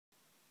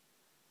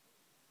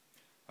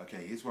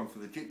Okay, here's one for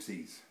the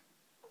gypsies.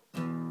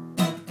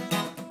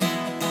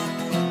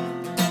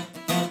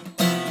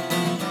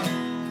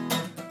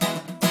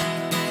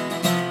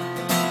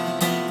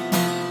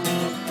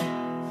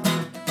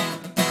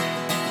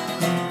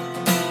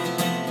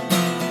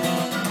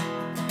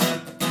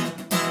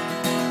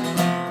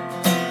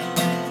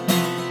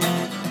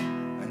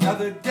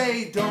 Another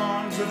day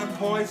dawns and a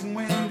poison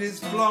wind is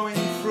blowing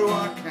through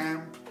our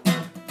camp.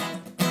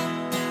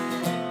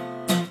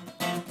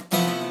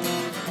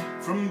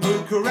 From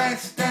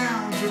Bucharest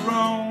down to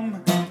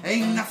Rome,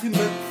 ain't nothing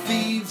but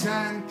thieves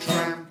and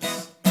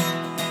tramps.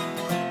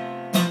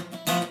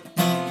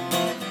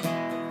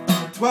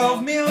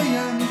 12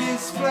 million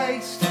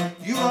displaced,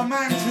 you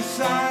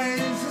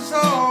romanticize us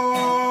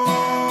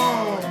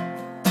all.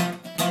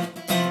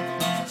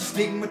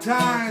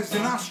 Stigmatized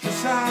and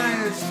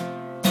ostracized,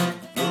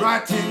 the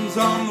writing's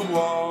on the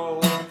wall.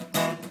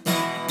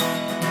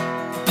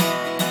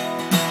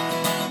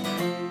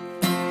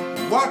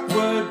 What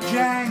would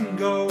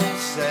Django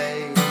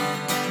say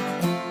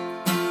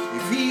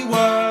if he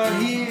were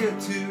here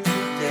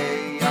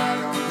today? I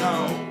don't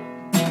know.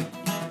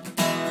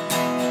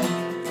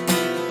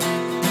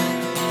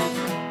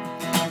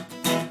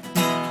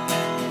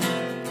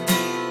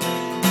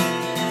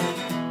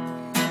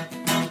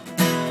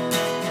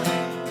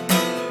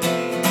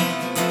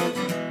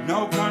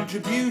 No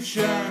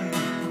contribution,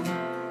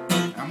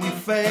 and we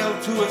fail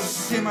to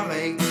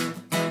assimilate.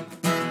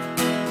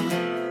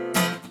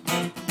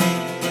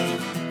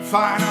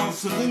 Final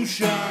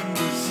solutions,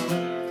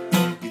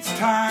 it's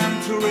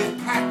time to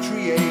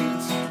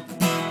repatriate.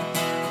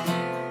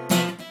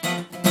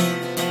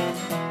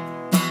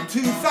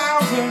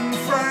 2,000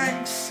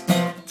 francs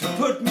to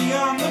put me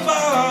on the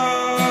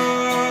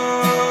bus,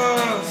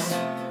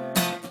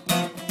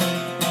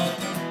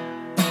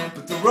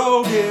 but the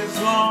road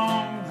is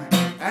long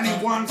and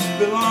it once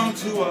belonged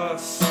to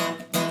us.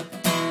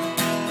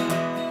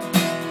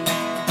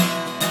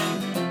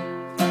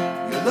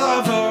 You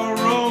love a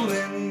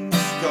rolling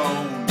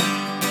stone,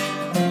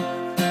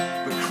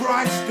 but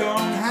Christ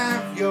don't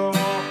have your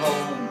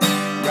home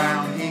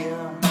round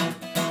here.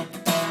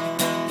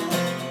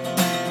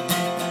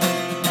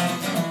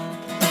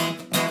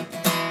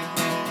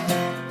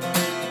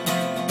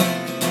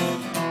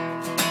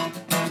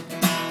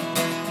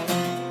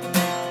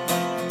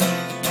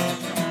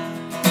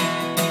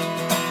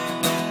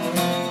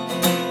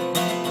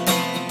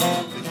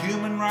 The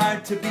human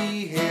right to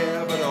be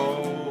here, but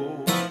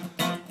oh,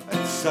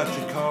 at such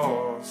a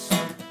cost.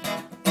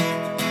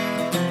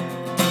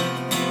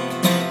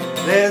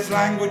 There's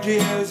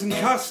languages and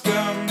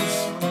customs,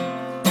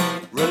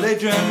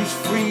 religions,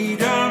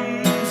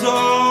 freedoms,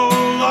 all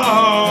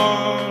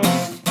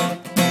lost.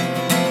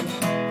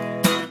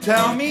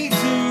 Tell me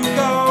to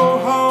go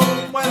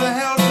home, where the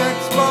hell's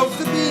that supposed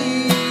to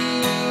be?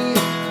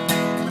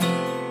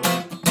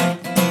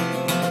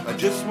 I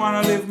just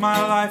wanna live my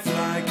life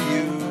like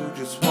you,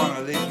 just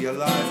wanna live your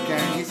life,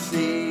 can you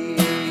see?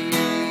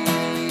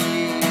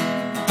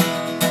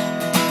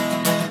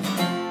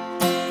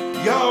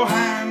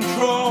 Johann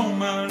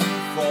Trollman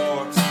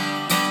fought,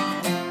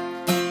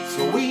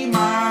 so we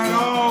might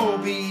all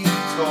be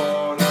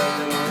taught a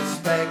little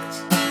respect.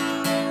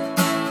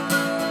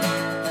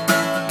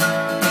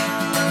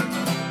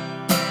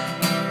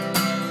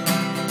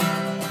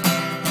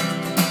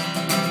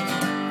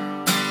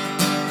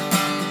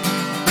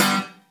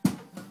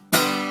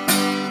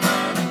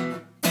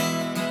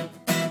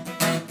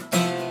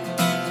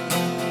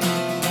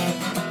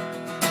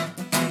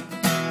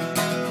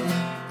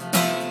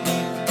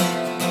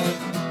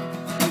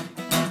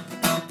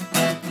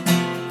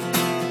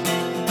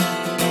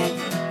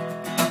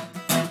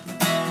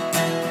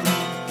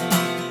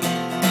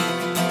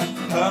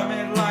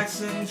 Permit,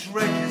 license,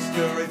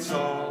 register, it's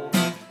all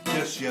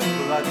just your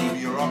bloody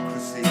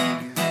bureaucracy.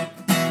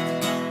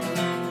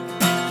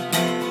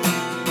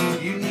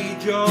 You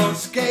need your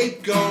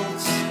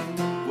scapegoats,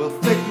 we'll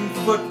fit and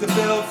foot the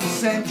bill for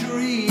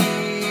centuries.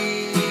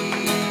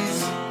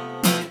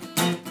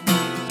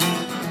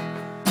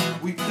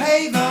 We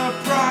pay the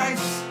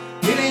price,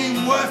 it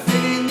ain't worth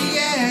it in the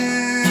end.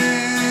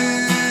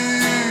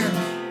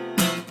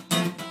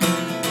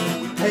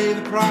 We pay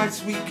the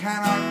price we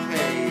cannot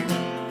pay,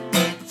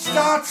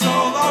 starts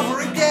all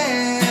over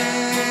again.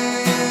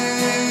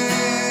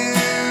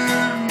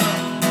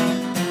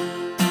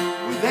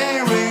 With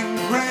air in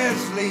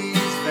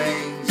Presley's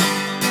veins,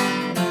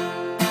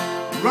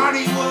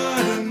 Ronnie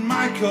Wood and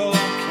Michael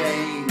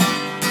Caine,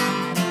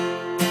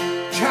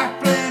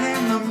 Chaplin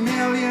and the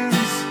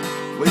millions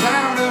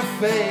without a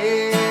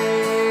face.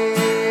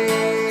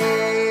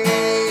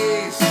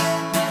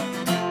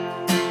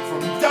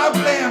 From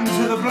Dublin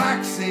to the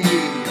Black Sea,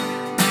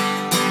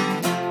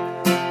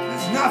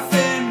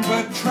 nothing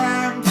but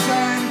tramps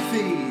and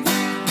thieves,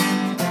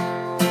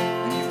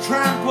 and you've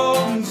trampled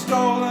and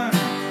stolen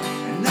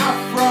enough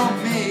from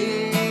me.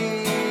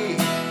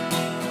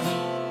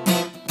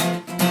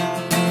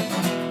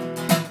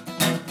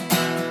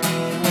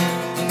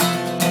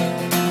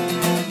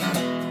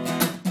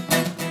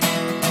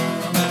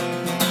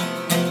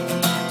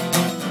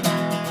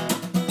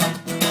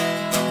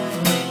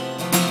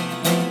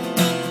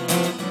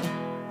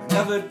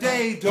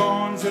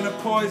 dawns and a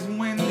poison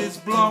wind is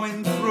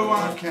blowing through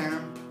our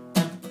camp.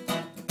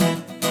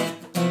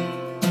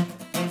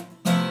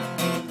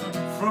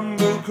 From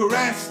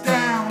Bucharest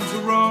down to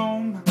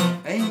Rome,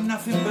 ain't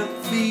nothing but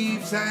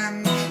thieves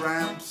and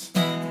tramps.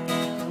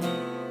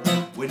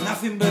 We're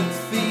nothing but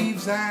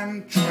thieves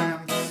and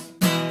tramps.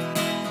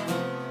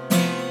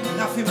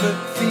 Nothing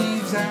but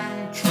thieves and